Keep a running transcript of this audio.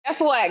Guess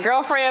what?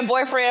 Girlfriend,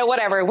 boyfriend,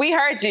 whatever. We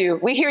heard you.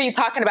 We hear you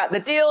talking about the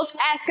deals,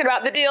 asking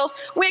about the deals.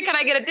 When can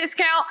I get a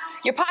discount?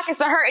 Your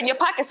pockets are hurting. Your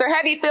pockets are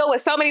heavy, filled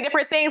with so many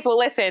different things. Well,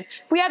 listen,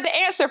 we have the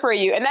answer for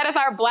you. And that is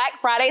our Black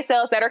Friday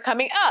sales that are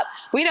coming up.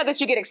 We know that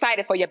you get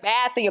excited for your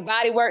bath and your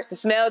body works to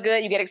smell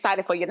good. You get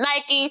excited for your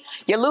Nike,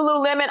 your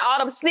Lululemon, all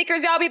them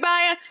sneakers y'all be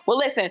buying. Well,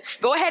 listen,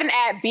 go ahead and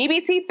add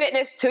BBT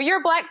Fitness to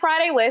your Black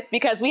Friday list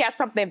because we have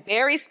something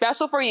very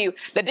special for you.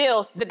 The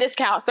deals, the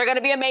discounts, they're going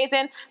to be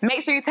amazing.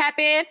 Make sure you tap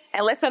in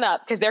and listen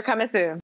up because they're coming soon.